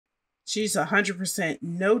She's 100%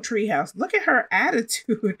 no treehouse. Look at her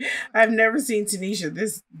attitude. I've never seen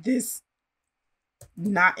Tanisha this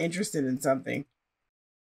not interested in something.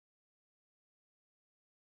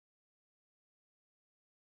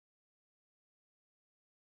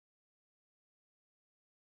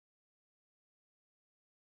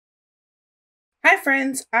 Hi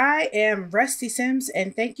friends, I am RustySimz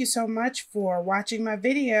and thank you so much for watching my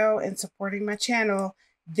video and supporting my channel.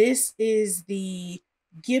 This is the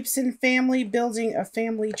Gibson family building a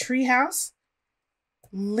family treehouse.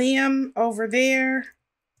 Liam over there.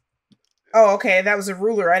 Oh, okay, that was a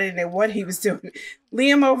ruler. I didn't know what he was doing.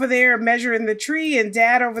 Liam over there measuring the tree and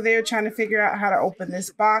Dad over there trying to figure out how to open this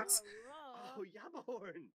box.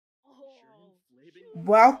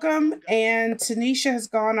 Welcome, and Tanisha has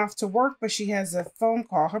gone off to work, but she has a phone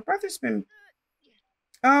call. Her brother's been...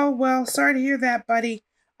 Oh, well, sorry to hear that, buddy.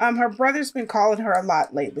 Her brother's been calling her a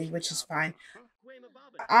lot lately, which is fine.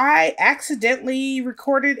 I accidentally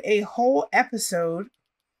recorded a whole episode,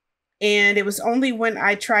 and it was only when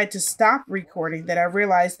I tried to stop recording that I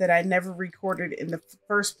realized that I never recorded in the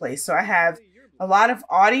first place. So I have a lot of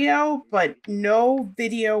audio, but no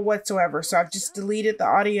video whatsoever. So I've just deleted the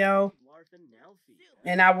audio.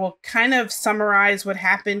 And I will kind of summarize what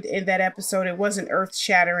happened in that episode. It wasn't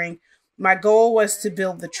earth-shattering. My goal was to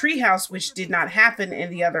build the treehouse, which did not happen in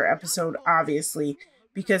the other episode, obviously,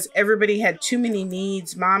 because everybody had too many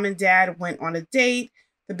needs. Mom and Dad went on a date.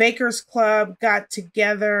 The Bakers Club got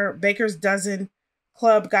together. Bakers Dozen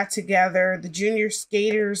Club got together. The Junior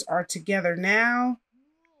Skaters are together now.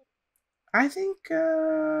 I think,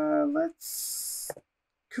 let's...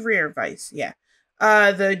 Career advice, yeah.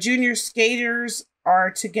 The Junior Skaters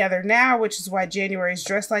are together now, which is why January is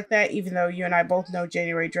dressed like that, even though you and I both know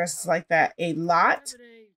January dresses like that a lot.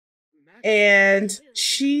 And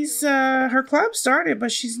she's, her club started,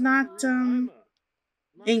 but she's not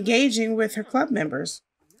engaging with her club members.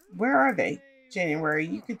 Where are they? January,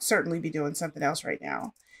 you could certainly be doing something else right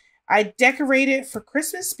now. I decorated for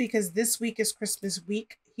Christmas because this week is Christmas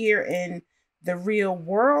week here in the real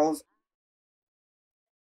world.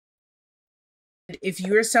 If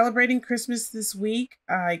you are celebrating Christmas this week,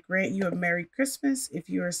 I grant you a Merry Christmas. If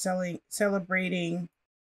you are celebrating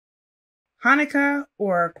Hanukkah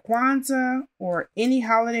or Kwanzaa or any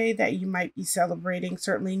holiday that you might be celebrating,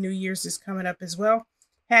 certainly New Year's is coming up as well.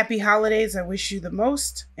 Happy holidays. I wish you the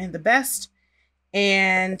most and the best.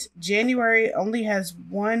 And January only has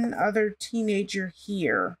one other teenager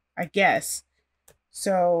here, I guess.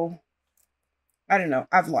 So, I don't know.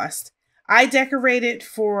 I've lost. I decorated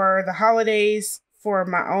for the holidays for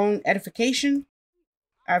my own edification.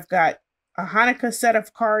 I've got a Hanukkah set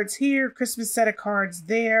of cards here, Christmas set of cards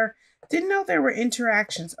there. Didn't know there were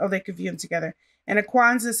interactions. Oh, they could view them together. And a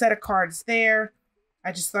Kwanzaa set of cards there.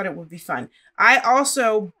 I just thought it would be fun. I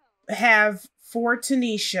also have for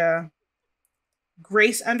Tanisha,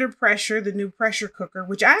 Grace Under Pressure, the new pressure cooker,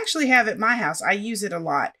 which I actually have at my house. I use it a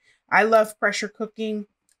lot. I love pressure cooking.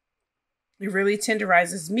 It really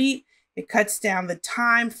tenderizes meat. It cuts down the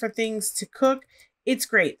time for things to cook. It's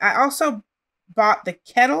great. I also bought the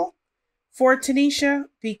kettle for Tanisha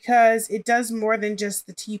because it does more than just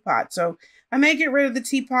the teapot. So I may get rid of the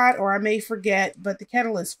teapot or I may forget, but the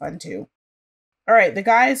kettle is fun too. All right, the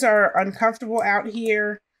guys are uncomfortable out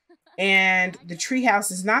here and the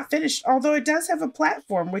treehouse is not finished, although it does have a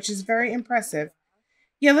platform, which is very impressive.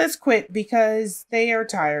 Yeah, let's quit because they are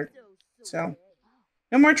tired. So...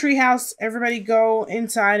 no more treehouse. Everybody go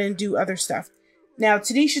inside and do other stuff. Now,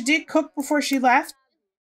 Tanisha did cook before she left.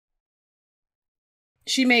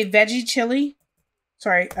 She made veggie chili.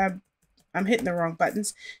 Sorry, I'm hitting the wrong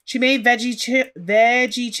buttons. She made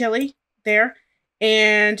veggie chili there.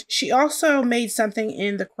 And she also made something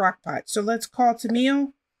in the crock pot. So let's call to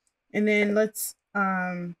meal. And then let's,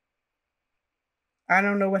 I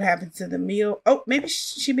don't know what happened to the meal. Oh, maybe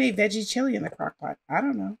she made veggie chili in the crock pot. I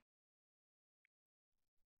don't know.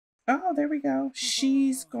 Oh, there we go.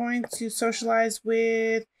 She's going to socialize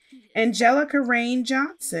with Angelica Rain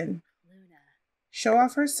Johnson. Show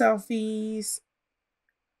off her selfies.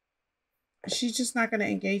 She's just not going to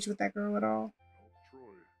engage with that girl at all.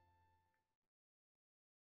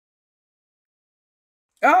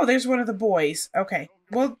 Oh, there's one of the boys. Okay.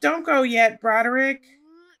 Well, don't go yet, Broderick.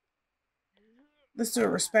 Let's do a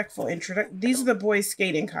respectful introduction. These are the boys'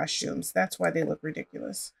 skating costumes. That's why they look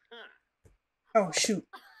ridiculous. Oh, shoot.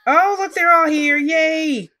 Oh, look, they're all here.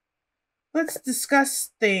 Yay. Let's discuss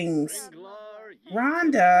things.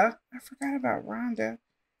 Rhonda. I forgot about Rhonda.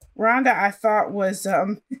 Rhonda, I thought was,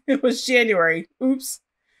 it was January. Oops.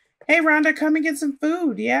 Hey, Rhonda, come and get some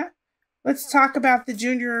food, yeah? Let's talk about the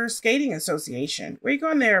Junior Skating Association. Where you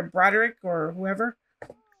going there, Broderick or whoever?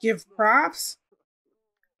 Give props.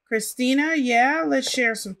 Christina, yeah, let's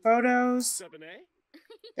share some photos.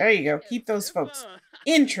 There you go. Keep those folks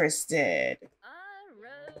interested.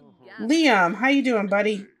 Liam, how you doing,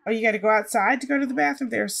 buddy? Oh, you got to go outside to go to the bathroom?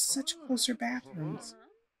 There are such closer bathrooms.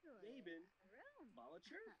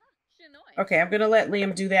 Okay, I'm going to let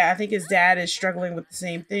Liam do that. I think his dad is struggling with the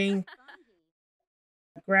same thing.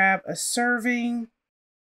 Grab a serving.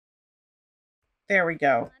 There we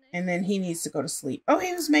go. And then he needs to go to sleep. Oh,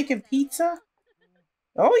 he was making pizza?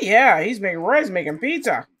 Oh, yeah, Roy's making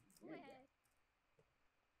pizza.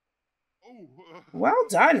 Well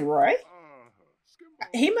done, Roy.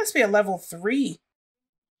 He must be a level 3.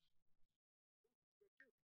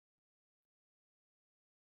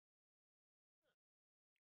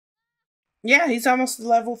 Yeah, he's almost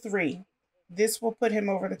level 3. This will put him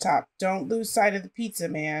over the top. Don't lose sight of the pizza,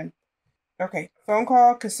 man. Okay, phone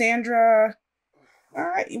call, Cassandra. All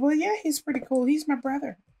right, well, yeah, he's pretty cool. He's my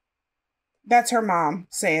brother. That's her mom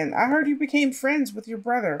saying, I heard you became friends with your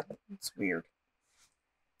brother. It's weird.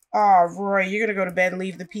 Oh, Roy, you're going to go to bed and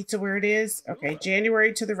leave the pizza where it is? Okay,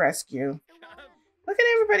 January to the rescue. Look at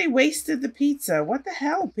everybody wasted the pizza. What the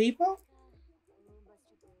hell, people?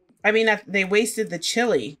 I mean, they wasted the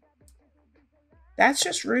chili. That's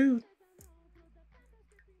just rude.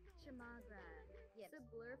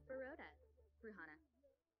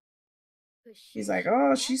 He's like,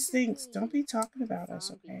 oh, she stinks. Don't be talking about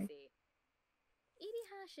us, okay?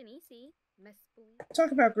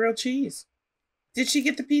 Talk about grilled cheese. Did she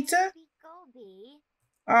get the pizza?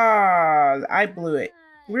 Ah, I blew it.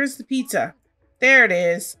 Where's the pizza? There it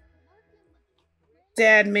is.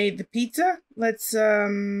 Dad made the pizza. Let's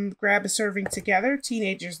grab a serving together.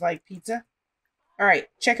 Teenagers like pizza. All right,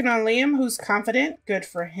 checking on Liam, who's confident. Good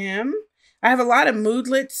for him. I have a lot of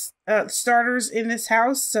moodlet starters in this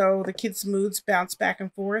house, so the kids' moods bounce back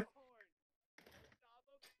and forth.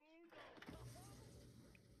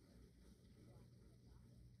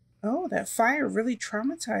 Oh, that fire really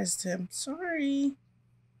traumatized him. Sorry.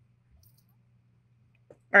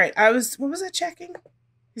 All right, what was I checking?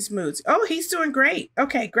 His moods. Oh, he's doing great.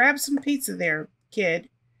 Okay, grab some pizza there, kid.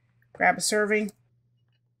 Grab a serving.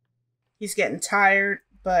 He's getting tired,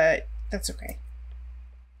 but that's okay.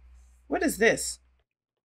 What is this?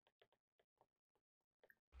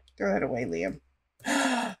 Throw that away, Liam.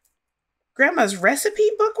 Grandma's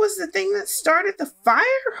recipe book was the thing that started the fire?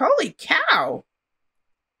 Holy cow.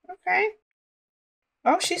 Okay.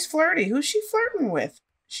 Oh, she's flirty. Who's she flirting with? Is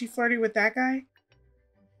she flirting with that guy?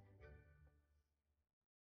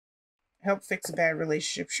 Help fix a bad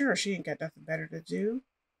relationship. Sure, she ain't got nothing better to do.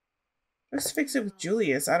 Let's fix it with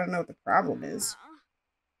Julius. I don't know what the problem is.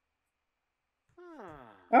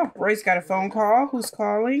 Oh, Roy's got a phone call. Who's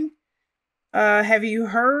calling? Have you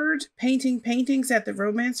heard painting paintings at the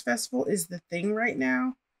Romance Festival is the thing right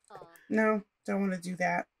now? No, don't want to do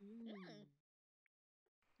that.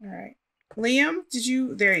 All right. Liam,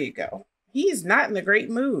 there you go. He is not in a great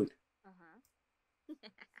mood.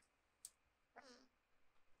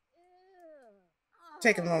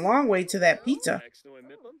 Taking a long way to that pizza.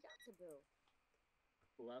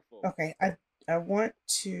 Okay, I want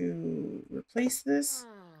to replace this.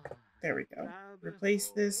 There we go. Replace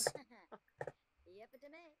this.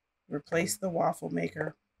 Replace the waffle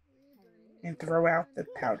maker. And throw out the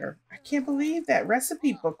powder. I can't believe that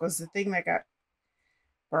recipe book was the thing that got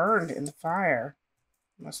burned in the fire.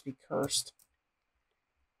 Must be cursed.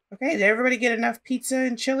 Okay, did everybody get enough pizza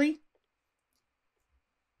and chili?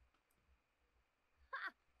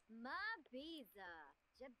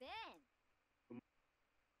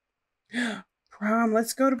 Prom,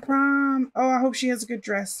 let's go to prom. Oh, I hope she has a good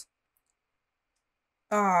dress.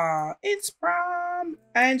 Aw, it's prom.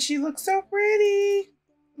 And she looks so pretty.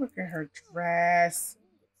 Look at her dress.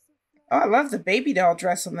 Oh, I love the baby doll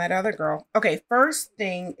dress on that other girl. Okay, first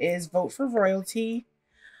thing is vote for royalty.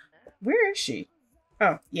 Where is she?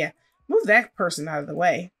 Oh, yeah. Move that person out of the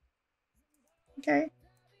way. Okay.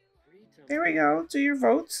 There we go. Do your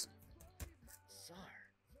votes.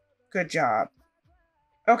 Good job.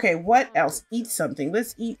 Okay, what else? Eat something.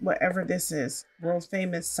 Let's eat whatever this is. World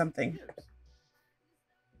famous something.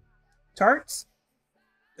 Tarts?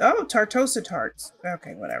 Oh, Tartosa tarts.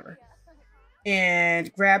 Okay, whatever.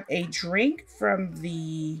 And grab a drink from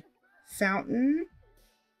the fountain.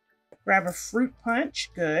 Grab a fruit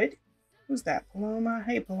punch. Good. Who's that? Paloma?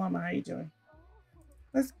 Hey, Paloma, how you doing?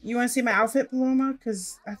 You want to see my outfit, Paloma?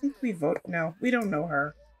 Because I think we vote. No, we don't know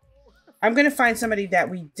her. I'm going to find somebody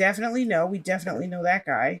that we definitely know. We definitely know that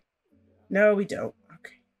guy. No, we don't.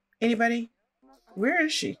 Okay. Anybody? Where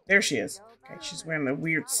is she? There she is. Okay, she's wearing the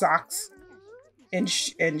weird socks. and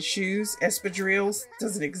shoes. Espadrilles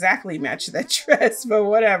doesn't exactly match that dress, but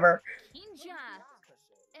whatever.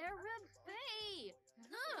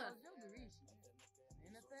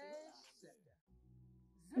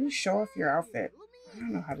 Let me show off your outfit. I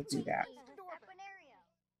don't know how to do that.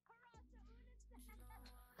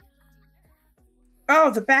 Oh,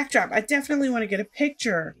 the backdrop. I definitely want to get a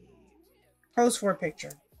picture. Pose for a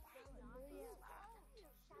picture.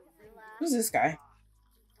 Who's this guy?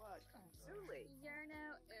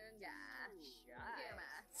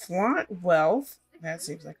 Flaunt wealth. That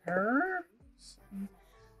seems like her.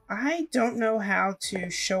 I don't know how to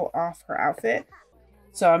show off her outfit.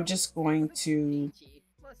 So I'm just going to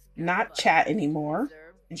not chat anymore.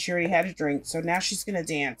 And she already had a drink. So now she's going to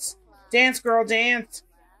dance. Dance, girl, dance.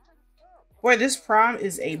 Boy, this prom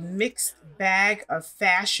is a mixed bag of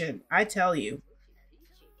fashion. I tell you.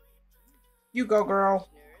 You go, girl.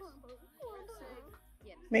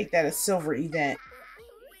 Make that a silver event.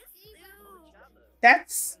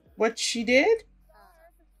 That's what she did?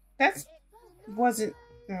 That wasn't...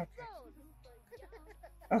 Okay.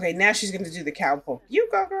 Okay, now she's going to do the cow poke. You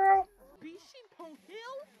go, girl.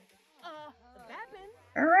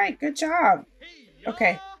 All right, good job.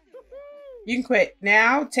 Okay. You can quit.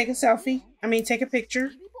 Now, take a selfie. I mean, take a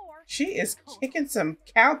picture. She is kicking some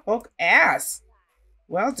cowpoke ass.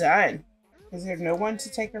 Well done. Is there no one to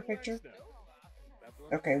take her picture?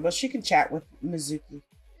 Okay, well, she can chat with Mizuki.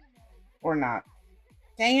 Or not.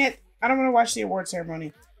 Dang it. I don't want to watch the award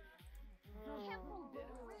ceremony.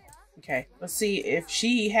 Okay, let's see if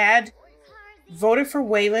she had voted for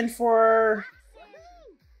Waylon for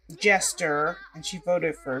Jester, and she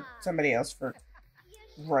voted for somebody else for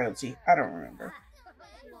royalty. I don't remember.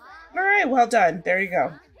 All right, well done. There you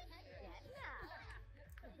go.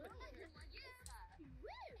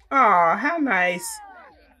 Aw, how nice.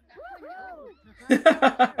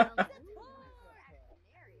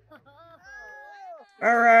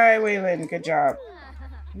 All right, Waylon, good job.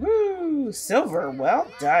 Woo, silver, well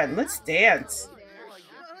done. Let's dance.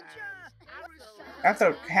 I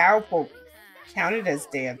thought cowpoke counted as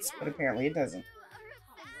dance, but apparently it doesn't.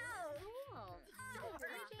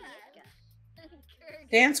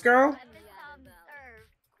 Dance, girl.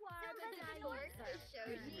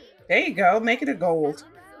 There you go. Make it a gold.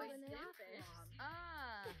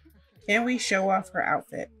 Can we show off her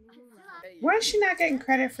outfit? Why is she not getting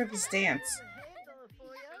credit for this dance?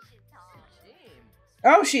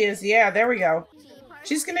 Oh, she is. Yeah, there we go.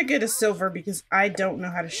 She's going to get a silver because I don't know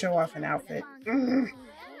how to show off an outfit. All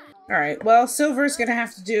right. Well, silver's going to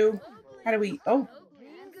have to do... How do we... Oh.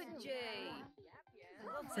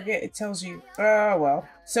 Forget. It tells you... Oh, well.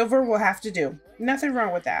 Silver will have to do. Nothing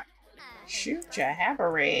wrong with that. Shoot ya,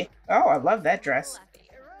 Havery. Oh, I love that dress.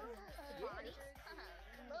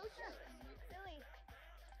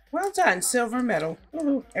 Well done. Silver medal.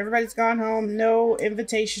 Woohoo. Everybody's gone home. No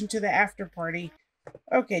invitation to the after party.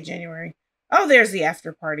 Okay, January. Oh, there's the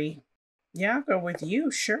after party. Yeah, I'll go with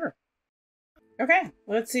you. Sure. Okay,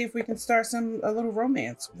 let's see if we can start a little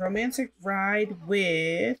romance. Romantic ride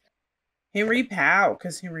with Henry Powell,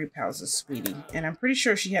 because Henry Powell's a sweetie. And I'm pretty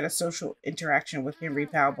sure she had a social interaction with Henry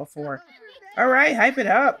Powell before. All right, hype it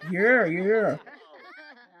up. Yeah, yeah.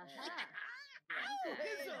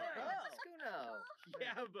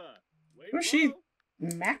 What's she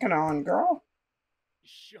macking on, girl?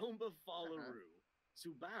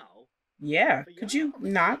 Yeah, could you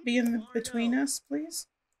not be in between us, please?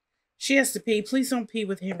 She has to pee. Please don't pee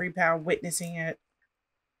with Henry Powell witnessing it.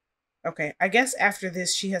 Okay, I guess after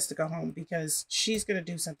this, she has to go home because she's going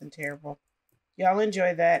to do something terrible. Y'all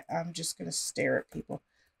enjoy that. I'm just going to stare at people.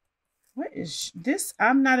 What is this?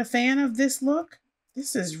 I'm not a fan of this look.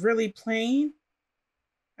 This is really plain.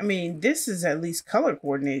 I mean, this is at least color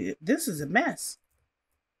coordinated. This is a mess.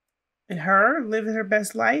 And her living her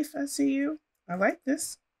best life. I see you. I like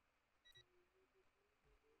this.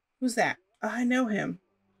 Who's that? Oh, I know him.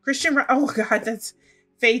 Christian. Oh, God, that's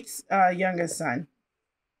Faith's youngest son.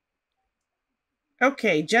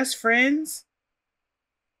 Okay, just friends.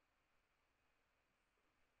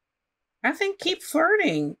 I think keep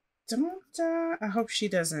flirting. Don't, I hope she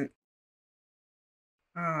doesn't.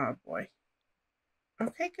 Oh, boy.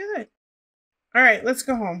 Okay, good. All right, let's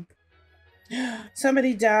go home.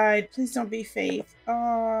 Somebody died. Please don't be Faith.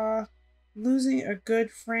 Aw, losing a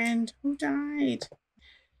good friend. Who died?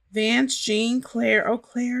 Vance, Jean, Claire. Oh,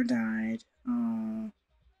 Claire died. Oh.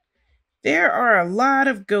 There are a lot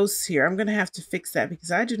of ghosts here. I'm going to have to fix that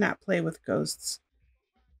because I do not play with ghosts.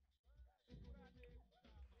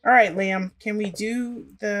 All right, Liam. Can we do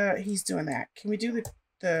the... He's doing that. Can we do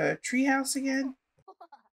the treehouse again?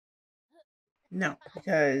 No,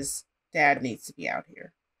 because Dad needs to be out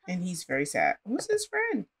here. And he's very sad. Who's his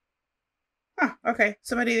friend? Huh, okay.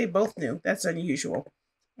 Somebody they both knew. That's unusual.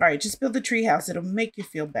 All right, just build the treehouse. It'll make you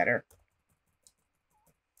feel better.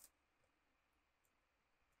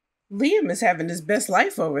 Liam is having his best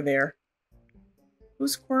life over there.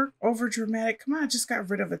 Who's quirk? Over dramatic. Come on, I just got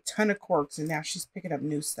rid of a ton of quirks and now she's picking up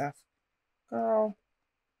new stuff. Girl.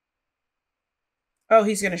 Oh,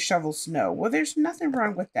 he's going to shovel snow. Well, there's nothing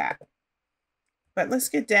wrong with that. But let's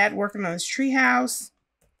get Dad working on his treehouse.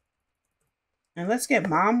 And let's get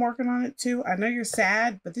Mom working on it too. I know you're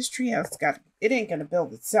sad, but this treehouse it ain't going to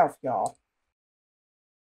build itself, y'all.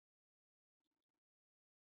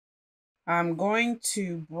 I'm going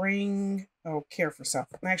to bring, care for self.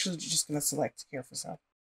 I'm actually just going to select care for self.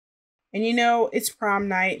 And you know, it's prom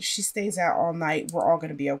night. She stays out all night. We're all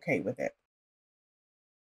going to be okay with it.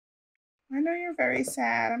 I know you're very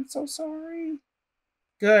sad. I'm so sorry.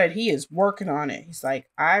 Good. He is working on it. He's like,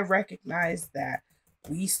 I recognize that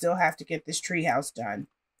we still have to get this treehouse done.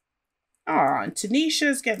 Oh, and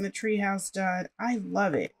Tanisha's getting the treehouse done. I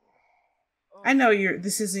love it. I know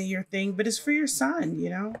this isn't your thing, but it's for your son, you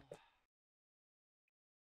know?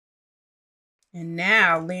 And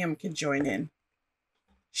now Liam can join in.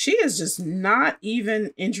 She is just not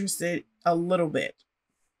even interested a little bit.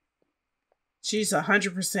 She's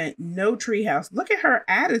 100% no treehouse. Look at her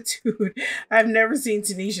attitude. I've never seen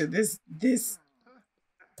Tanisha this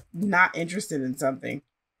not interested in something.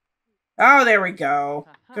 Oh, there we go.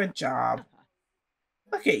 Good job.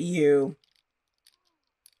 Look at you.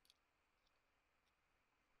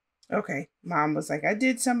 Okay, Mom was like, I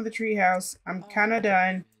did some of the treehouse. I'm kind of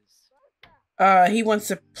done. He wants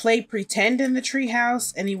to play pretend in the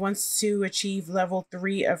treehouse, and he wants to achieve level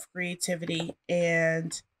 3 of creativity,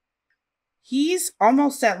 and he's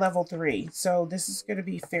almost at level 3, so this is going to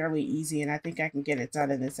be fairly easy, and I think I can get it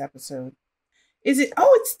done in this episode. Is it?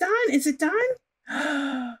 Oh, it's done. Is it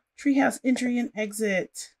done? Treehouse entry and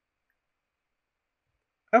exit.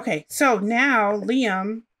 Okay, so now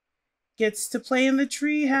Liam gets to play in the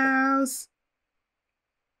treehouse.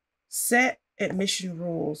 Set admission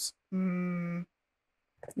rules.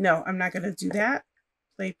 No, I'm not going to do that.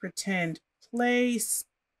 Play pretend. Play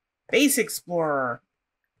Space Explorer.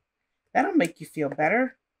 That'll make you feel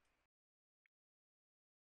better.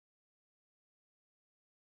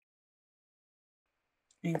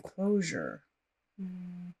 Enclosure.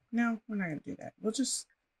 No, we're not going to do that.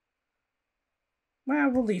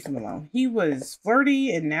 We'll leave him alone. He was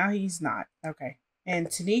flirty and now he's not. Okay. And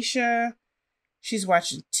Tanisha, she's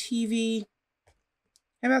watching TV.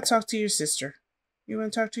 How about talk to your sister? You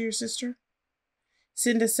want to talk to your sister?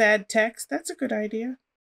 Send a sad text. That's a good idea.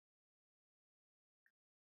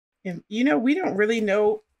 And, you know, we don't really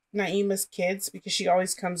know Naima's kids because she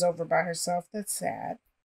always comes over by herself. That's sad.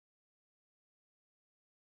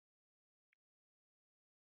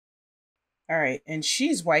 All right. And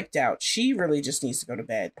she's wiped out. She really just needs to go to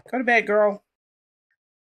bed. Go to bed, girl.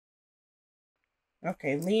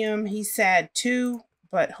 Okay, Liam, he's sad too,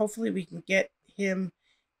 but hopefully we can get him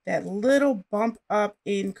that little bump up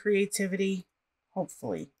in creativity.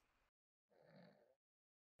 Hopefully.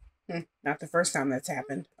 Not the first time that's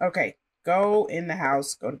happened. Okay, go in the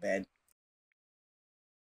house, go to bed.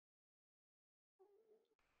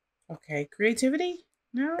 Okay, creativity?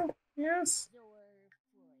 No? Yes?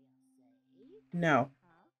 No.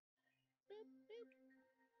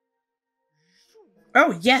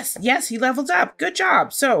 Oh, yes, yes, he leveled up. Good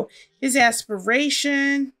job. So his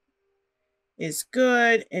aspiration is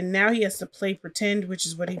good, and now he has to play pretend, which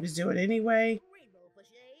is what he was doing anyway.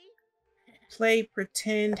 Play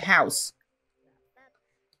pretend house.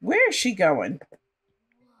 Where is she going?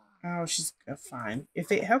 Oh, she's fine.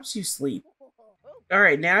 If it helps you sleep. All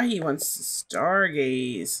right, now he wants to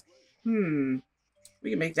stargaze. We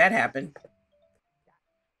can make that happen.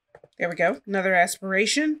 There we go. Another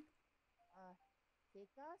aspiration.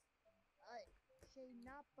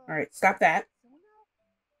 All right, stop that.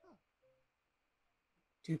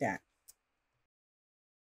 Do that.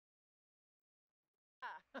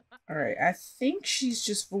 All right, I think she's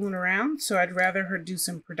just fooling around, so I'd rather her do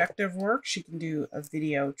some productive work. She can do a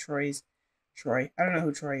video. Troy. I don't know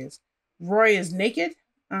who Troy is. Roy is naked.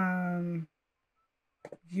 View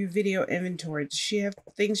video inventory. Does she have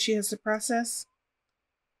things she has to process?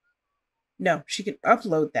 No, she can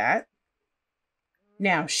upload that.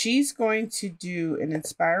 Now, she's going to do an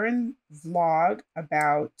inspiring vlog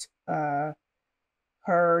about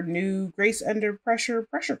her new Grace Under Pressure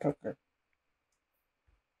pressure cooker.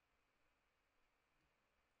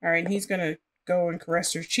 All right, he's going to go and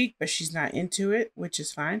caress her cheek, but she's not into it, which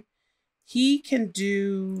is fine. He can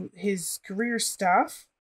do his career stuff.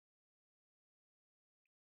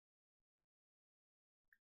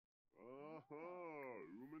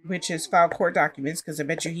 which is file court documents, because I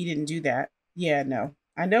bet you he didn't do that. Yeah, no.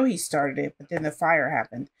 I know he started it, but then the fire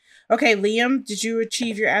happened. Okay, Liam, did you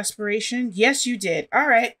achieve your aspiration? Yes, you did. All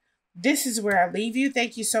right. This is where I leave you.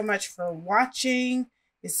 Thank you so much for watching.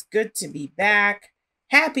 It's good to be back.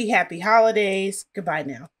 Happy holidays. Goodbye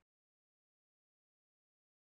now.